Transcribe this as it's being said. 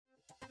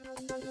Hey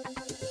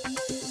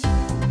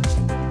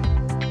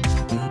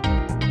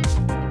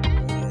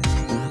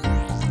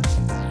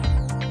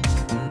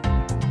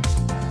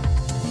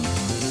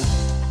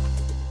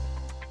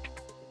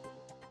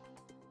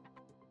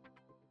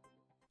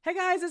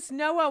guys, it's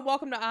Noah.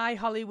 Welcome to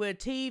iHollywood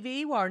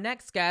TV, where our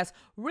next guest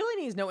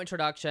really needs no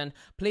introduction.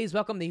 Please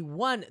welcome the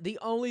one, the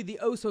only, the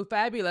oh so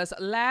fabulous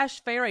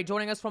Lash Fary,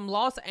 joining us from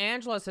Los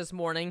Angeles this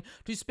morning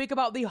to speak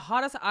about the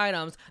hottest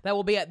items that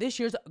will be at this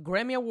year's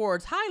Grammy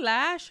Awards. Hi,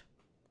 Lash.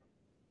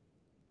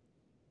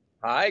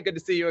 Hi, good to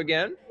see you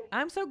again.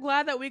 I'm so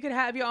glad that we could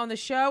have you on the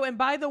show. And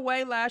by the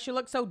way, Lash, you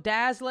look so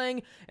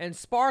dazzling and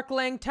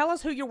sparkling. Tell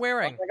us who you're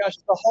wearing. Oh my gosh,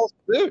 the whole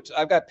suit.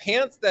 I've got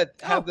pants that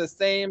have the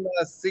same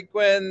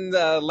sequin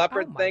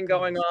leopard thing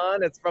going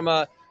on. It's from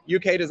a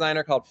UK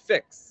designer called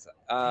Fix,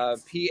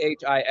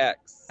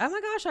 P-H-I-X. Oh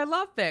my gosh, I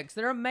love Fix.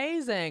 They're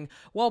amazing.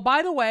 Well,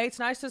 by the way, it's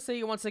nice to see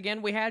you once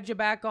again. We had you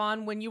back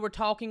on when you were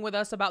talking with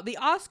us about the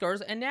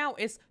Oscars, and now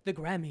it's the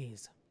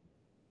Grammys.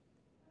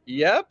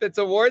 Yep, it's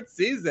awards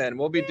season.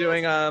 We'll be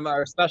doing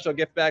our special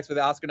gift bags for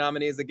the Oscar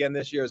nominees again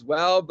this year as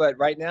well. But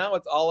right now,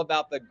 it's all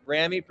about the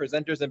Grammy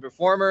presenters and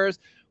performers.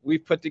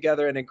 We've put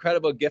together an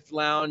incredible gift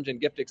lounge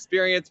and gift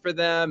experience for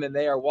them, and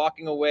they are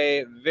walking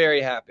away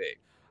very happy.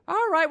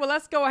 All right, well,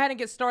 let's go ahead and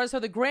get started. So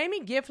the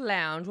Grammy Gift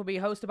Lounge will be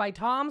hosted by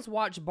Tom's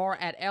Watch Bar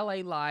at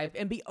LA Live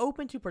and be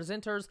open to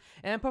presenters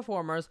and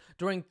performers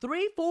during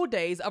 3 full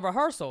days of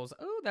rehearsals.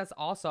 Ooh, that's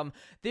awesome.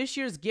 This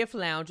year's Gift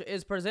Lounge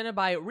is presented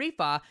by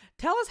Rifa.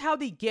 Tell us how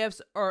the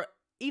gifts are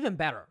even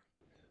better.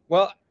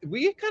 Well,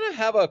 we kind of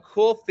have a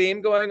cool theme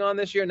going on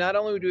this year. Not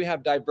only do we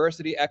have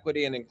diversity,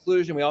 equity, and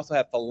inclusion, we also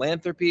have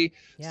philanthropy.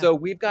 Yeah. So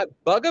we've got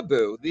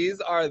Bugaboo.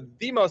 These are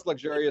the most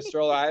luxurious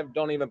stroller. I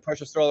don't even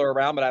push a stroller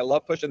around, but I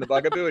love pushing the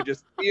Bugaboo. It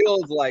just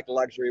feels like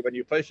luxury when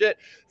you push it.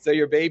 So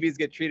your babies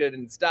get treated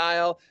in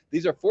style.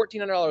 These are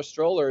 $1,400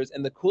 strollers.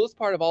 And the coolest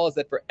part of all is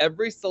that for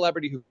every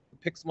celebrity who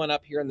picks one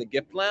up here in the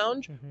gift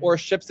lounge or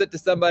ships it to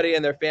somebody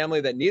in their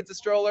family that needs a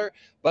stroller,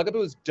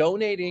 Bugaboo is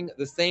donating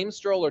the same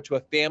stroller to a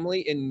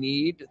family in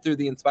need through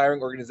the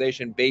inspiring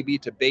organization Baby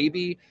to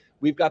Baby.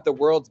 We've got the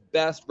world's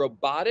best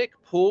robotic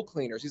pool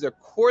cleaners. These are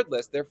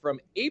cordless. They're from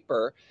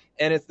Aper,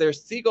 and it's their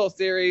Seagull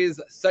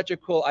series. Such a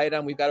cool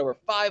item. We've got over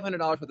 $500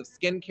 worth of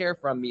skincare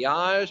from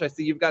Miage. I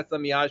see you've got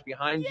some Miage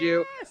behind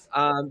you.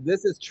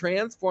 This is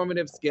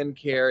transformative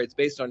skincare. It's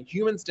based on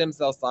human stem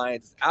cell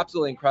science. It's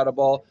absolutely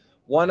incredible.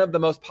 One of the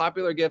most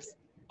popular gifts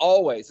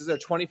always, this is our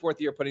 24th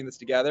year putting this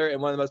together,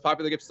 and one of the most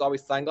popular gifts is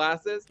always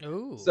sunglasses.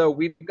 Ooh. So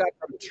we've got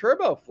from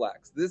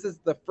TurboFlex. This is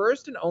the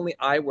first and only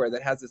eyewear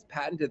that has this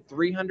patented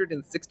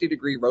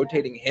 360-degree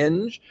rotating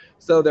hinge.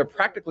 So they're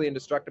practically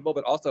indestructible,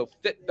 but also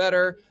fit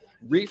better.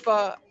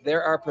 Rifa,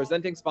 they're our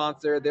presenting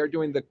sponsor. They're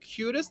doing the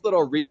cutest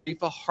little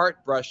Rifa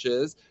heart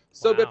brushes.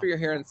 So good for your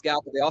hair and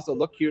scalp, but they also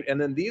look cute. And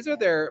then these are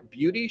their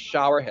beauty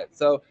shower heads.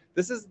 So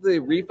this is the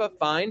Rifa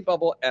Fine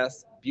Bubble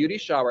S Beauty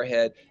Shower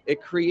Head.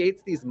 It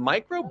creates these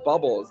micro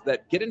bubbles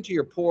that get into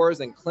your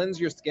pores and cleanse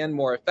your skin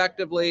more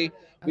effectively.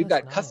 We've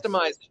got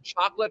customized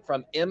chocolate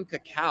from M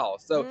Cacao.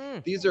 So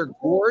these are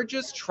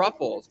gorgeous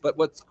truffles. But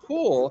what's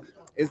cool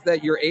is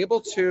that you're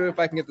able to, if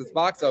I can get this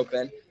box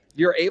open,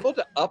 you're able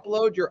to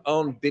upload your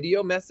own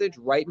video message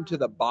right into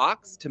the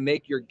box to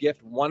make your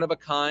gift one of a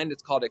kind.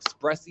 It's called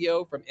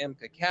Espresso from M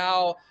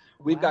Cacao.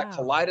 We've got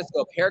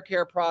Kaleidoscope hair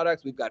care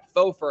products. We've got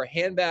faux fur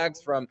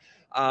handbags from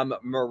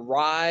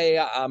Murray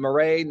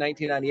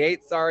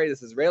 1998. Sorry,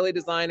 this Israeli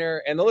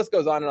designer. And the list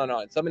goes on and on and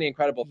on. So many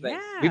incredible things.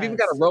 Yes. We've even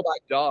got a robot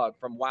dog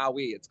from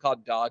Wowee. It's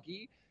called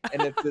Doggy.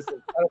 And it's this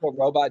incredible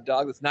robot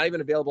dog that's not even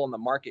available in the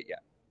market yet.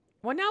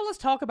 Well, now let's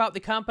talk about the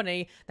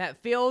company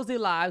that fills the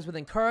lives with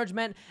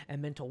encouragement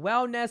and mental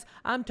wellness.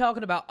 I'm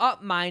talking about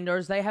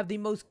Upminders. They have the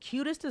most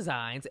cutest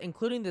designs,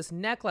 including this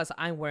necklace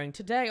I'm wearing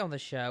today on the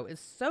show. It's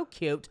so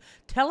cute.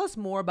 Tell us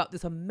more about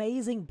this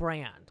amazing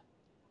brand.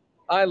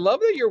 I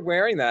love that you're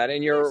wearing that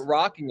and you're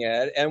rocking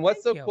it. And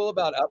what's so cool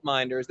about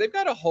Upminders, they've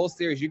got a whole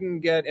series. You can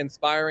get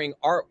inspiring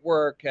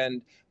artwork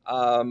and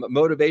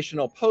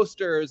motivational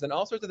posters and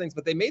all sorts of things,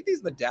 but they made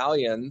these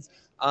medallions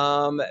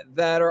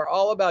that are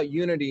all about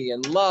unity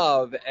and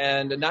love.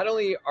 And not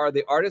only are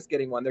the artists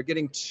getting one, they're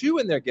getting 2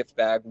 in their gift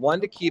bag,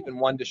 1 to keep and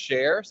 1 to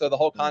share. So the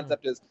whole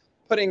concept is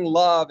putting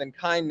love and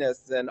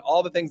kindness and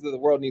all the things that the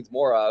world needs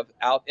more of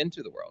out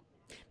into the world.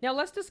 Now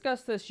let's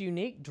discuss this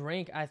unique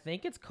drink. I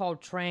think it's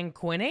called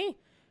Tranquini.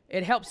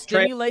 It helps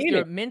stimulate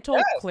your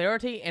mental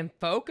clarity and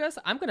focus.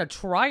 I'm going to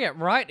try it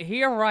right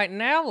here, right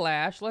now,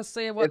 Lash. Let's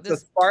see what It's a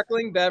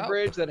sparkling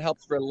beverage that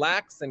helps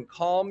relax and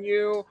calm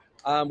you.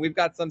 We've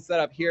got some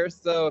set up here,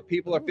 so if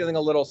people are feeling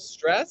a little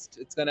stressed,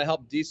 it's going to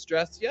help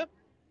de-stress you.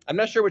 I'm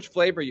not sure which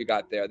flavor you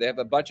got there. They have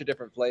a bunch of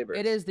different flavors.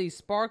 It is the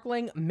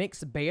sparkling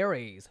mixed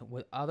berries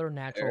with other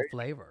natural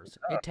flavors.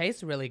 It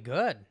tastes really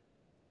good.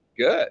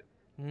 Good.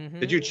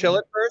 Did you chill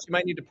it first? You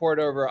might need to pour it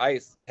over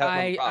ice.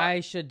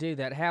 I should do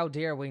that. How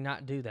dare we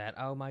not do that?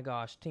 Oh my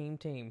gosh, team.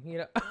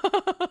 You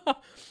know.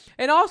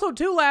 And also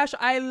too, Lash,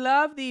 I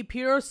love the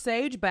pure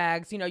sage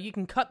bags. You know, you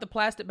can cut the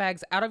plastic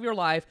bags out of your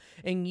life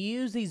and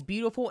use these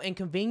beautiful and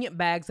convenient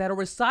bags that are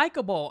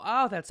recyclable.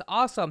 Oh, that's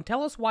awesome.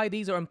 Tell us why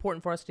these are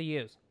important for us to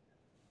use.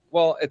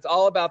 Well, it's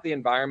all about the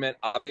environment,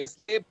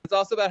 obviously. But it's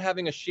also about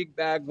having a chic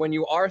bag when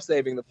you are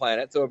saving the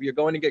planet. So if you're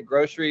going to get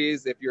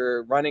groceries, if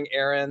you're running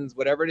errands,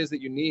 whatever it is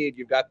that you need,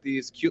 you've got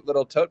these cute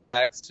little tote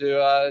bags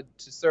to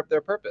serve their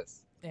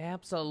purpose.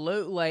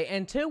 Absolutely.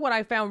 And two, what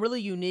I found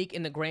really unique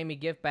in the Grammy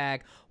gift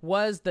bag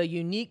was the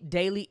unique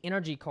daily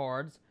energy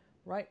cards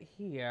right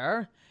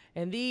here.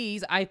 And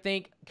these, I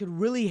think, could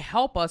really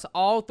help us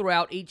all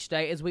throughout each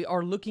day as we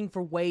are looking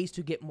for ways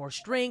to get more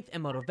strength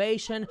and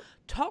motivation.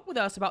 Talk with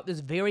us about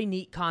this very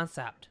neat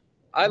concept.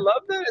 I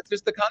love that. It's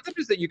just the concept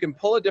is that you can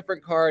pull a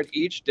different card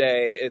each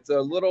day. It's a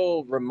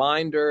little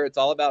reminder. It's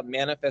all about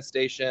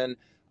manifestation.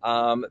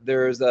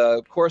 There's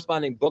a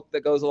corresponding book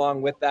that goes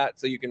along with that,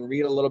 so you can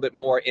read a little bit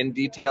more in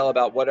detail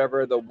about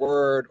whatever the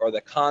word or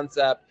the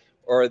concept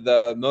or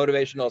the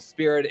motivational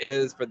spirit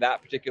is for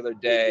that particular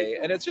day.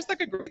 And it's just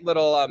like a great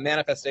little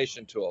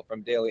manifestation tool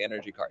from Daily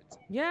Energy Cards.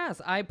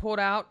 Yes, I pulled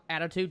out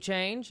attitude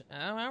change.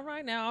 All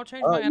right, now I'll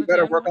change my attitude. You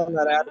better work on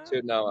that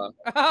attitude, Noah.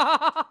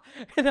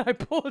 And I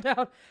pulled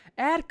out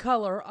add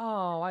color.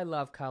 Oh, I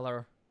love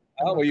color.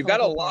 Oh, well, you've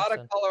got a lot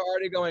of color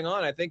already going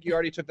on. I think you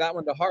already took that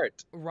one to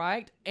heart.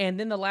 Right. And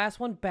then the last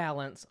one,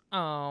 balance.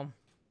 Oh,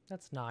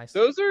 that's nice.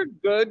 Those are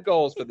good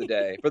goals for the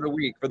day, for the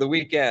week, for the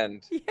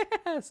weekend.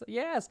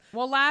 Yes.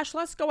 Well, Lash,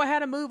 let's go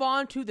ahead and move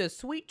on to the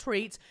sweet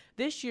treats.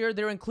 This year,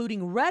 they're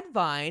including red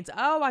vines.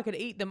 Oh, I could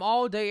eat them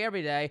all day,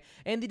 every day.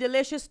 And the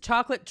delicious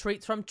chocolate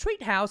treats from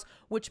Treat House,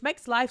 which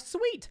makes life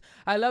sweet.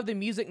 I love the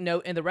music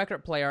note in the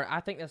record player. I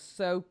think that's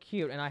so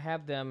cute, and I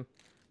have them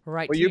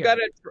right well, here. You got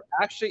to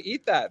actually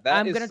eat that.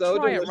 That is so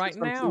try delicious it right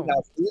from now. Treat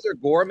House. These are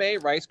gourmet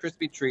Rice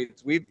Krispie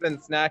treats. We've been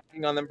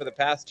snacking on them for the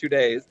past 2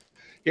 days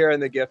here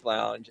in the gift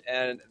lounge,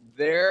 and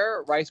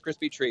their Rice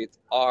Krispie treats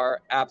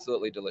are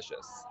absolutely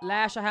delicious.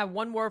 Lash, I have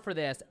one word for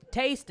this.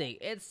 Tasty.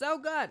 It's so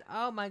good.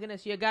 Oh my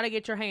goodness. You got to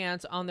get your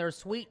hands on their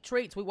sweet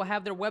treats. We will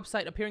have their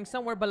website appearing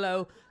somewhere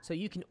below so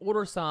you can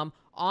order some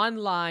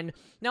online.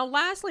 Now,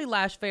 lastly,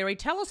 Lash Fary,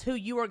 tell us who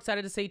you are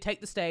excited to see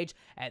take the stage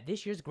at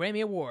this year's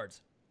Grammy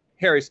Awards.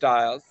 Harry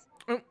Styles.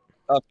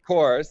 Of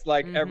course,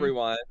 like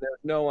everyone, there's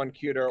no one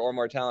cuter or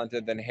more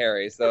talented than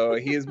Harry. So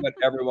he's what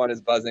everyone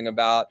is buzzing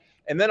about.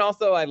 And then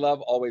also, I love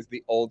always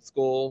the old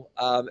school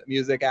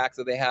music acts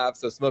that they have.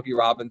 So Smokey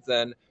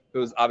Robinson,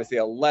 who's obviously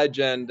a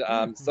legend.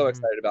 So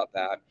excited about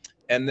that.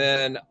 And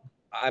then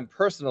I'm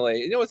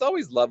personally, it's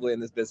always lovely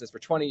in this business. For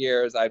 20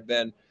 years, I've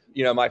been,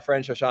 my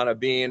friend Shoshana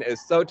Bean is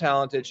so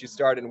talented. She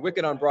starred in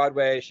Wicked on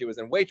Broadway. She was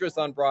in Waitress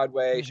on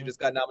Broadway. She just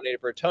got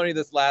nominated for a Tony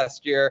this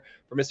last year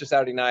for Mr.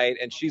 Saturday Night.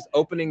 And she's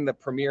opening the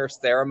premiere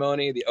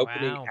ceremony, the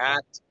opening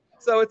act.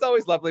 So it's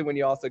always lovely when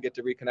you also get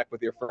to reconnect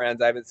with your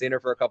friends. I haven't seen her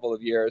for a couple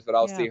of years, but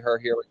I'll see her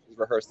here when she's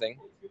rehearsing.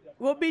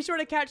 Well, be sure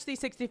to catch the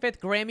 65th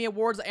Grammy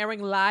Awards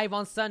airing live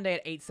on Sunday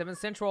at 8, 7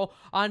 Central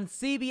on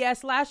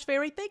CBS. Lash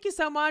Fary, thank you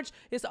so much.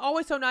 It's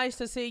always so nice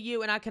to see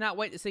you, and I cannot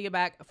wait to see you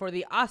back for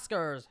the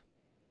Oscars.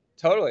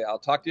 Totally. I'll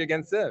talk to you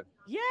again soon.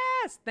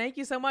 Yes. Thank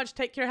you so much.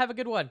 Take care. Have a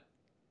good one.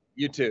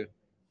 You too.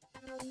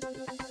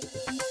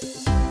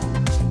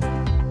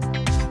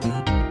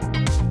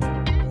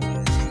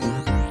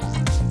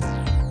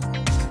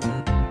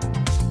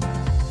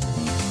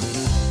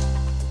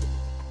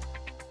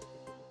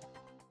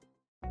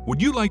 Would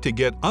you like to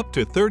get up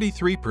to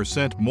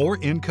 33% more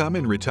income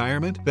in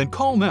retirement? Then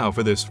call now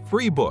for this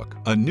free book,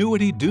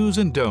 Annuity Do's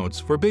and Don'ts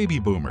for Baby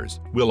Boomers.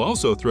 We'll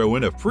also throw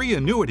in a free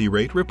annuity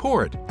rate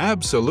report,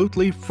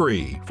 absolutely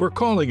free, for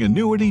calling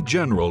Annuity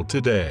General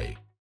today.